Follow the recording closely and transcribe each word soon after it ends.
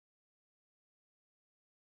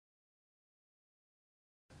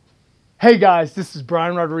Hey guys, this is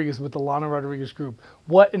Brian Rodriguez with the Lana Rodriguez Group.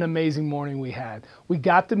 What an amazing morning we had. We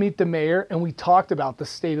got to meet the mayor and we talked about the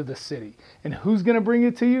state of the city. And who's going to bring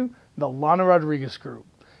it to you? The Lana Rodriguez Group.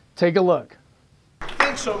 Take a look.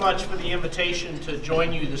 Thanks so much for the invitation to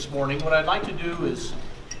join you this morning. What I'd like to do is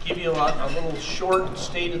give you a little short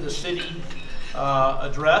state of the city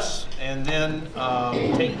address and then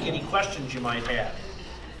take any questions you might have.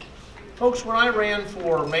 Folks, when I ran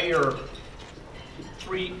for mayor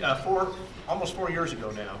almost 4 years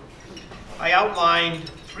ago now, I outlined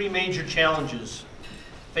three major challenges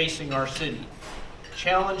facing our city.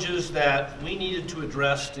 Challenges that we needed to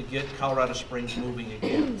address to get Colorado Springs moving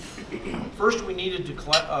again. First, we needed to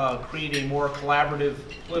create a more collaborative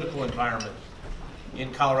political environment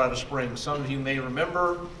in Colorado Springs. Some of you may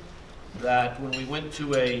remember that when we went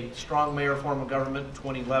to a strong mayor form of government in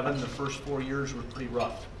 2011, the first 4 years were pretty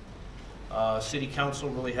rough. City Council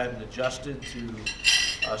really hadn't adjusted to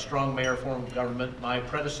a strong mayor form of government. My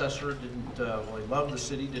predecessor didn't, well, he loved the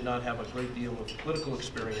city, did not have a great deal of political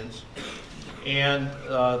experience. And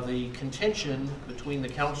the contention between the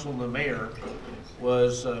council and the mayor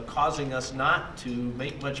was causing us not to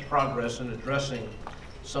make much progress in addressing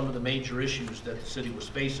some of the major issues that the city was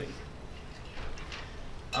facing.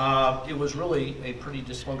 It was really a pretty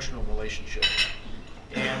dysfunctional relationship.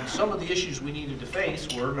 And some of the issues we needed to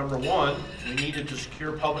face were, number one, we needed to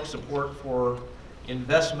secure public support for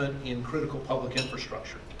investment in critical public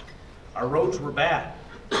infrastructure. Our roads were bad,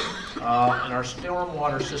 and our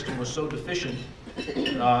stormwater system was so deficient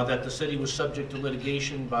that the city was subject to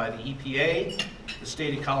litigation by the EPA, the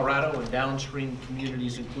state of Colorado, and downstream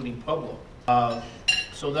communities, including Pueblo.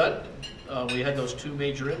 So that we had those two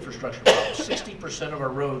major infrastructure problems. 60% of our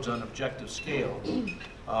roads on objective scale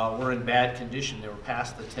were in bad condition. They were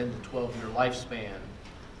past the 10 to 12-year lifespan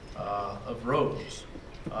of roads,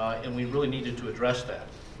 and we really needed to address that.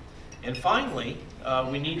 And finally,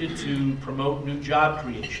 we needed to promote new job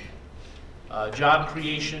creation. Job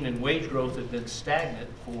creation and wage growth had been stagnant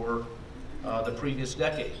for the previous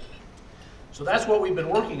decade. So that's what we've been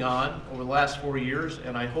working on over the last 4 years,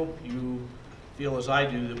 and I hope you feel as I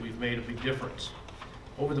do that we've made a big difference.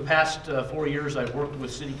 Over the past 4 years, I've worked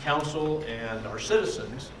with City Council and our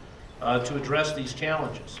citizens to address these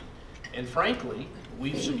challenges. And frankly,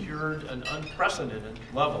 we've secured an unprecedented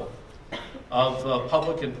level of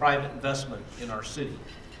public and private investment in our city.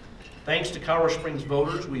 Thanks to Colorado Springs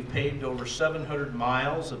voters, we've paved over 700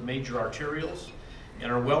 miles of major arterials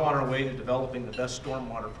and are well on our way to developing the best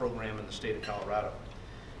stormwater program in the state of Colorado.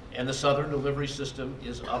 And the Southern delivery system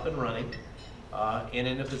is up and running and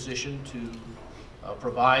in a position to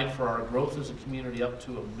provide for our growth as a community up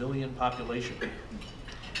to 1 million population.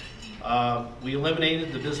 We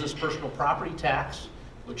eliminated the business personal property tax,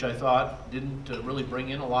 which I thought didn't really bring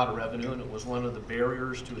in a lot of revenue, and it was one of the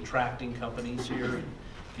barriers to attracting companies here and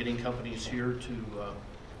getting companies here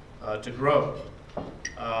to grow.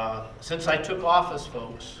 Since I took office,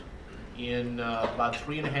 folks, in about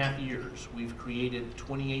 3.5 years, we've created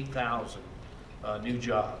 28,000 new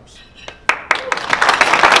jobs.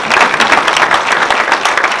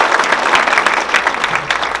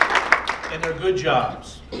 And they're good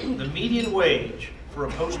jobs. The median wage for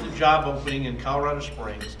a posted job opening in Colorado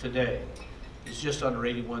Springs today is just under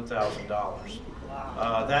 $81,000.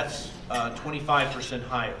 That's 25%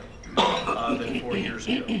 higher than 4 years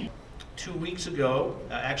ago. 2 weeks ago,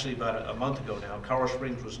 actually about a month ago now, Colorado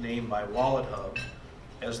Springs was named by Wallet Hub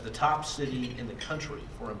as the top city in the country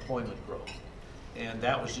for employment growth. And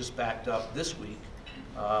that was just backed up this week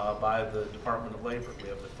by the Department of Labor. We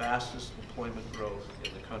have the fastest employment growth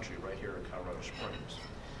in the country right here in Colorado Springs.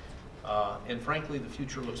 And frankly, the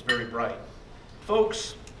future looks very bright.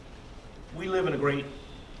 Folks, we live in a great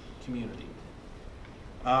community.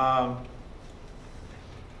 I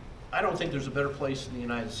don't think there's a better place in the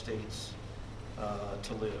United States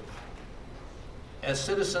to live. As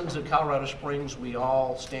citizens of Colorado Springs, we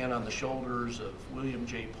all stand on the shoulders of William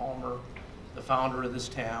J. Palmer, the founder of this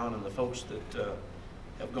town, and the folks that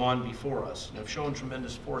have gone before us and have shown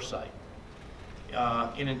tremendous foresight.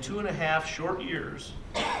 And in 2.5 short years,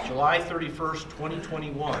 July 31st,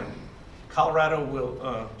 2021,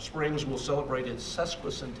 Colorado Springs will celebrate its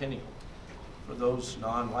sesquicentennial. For those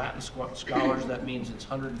non-Latin scholars, that means its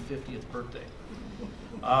 150th birthday.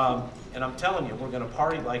 And I'm telling you, we're going to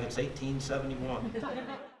party like it's 1871.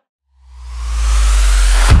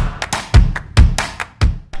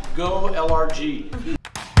 Go LRG.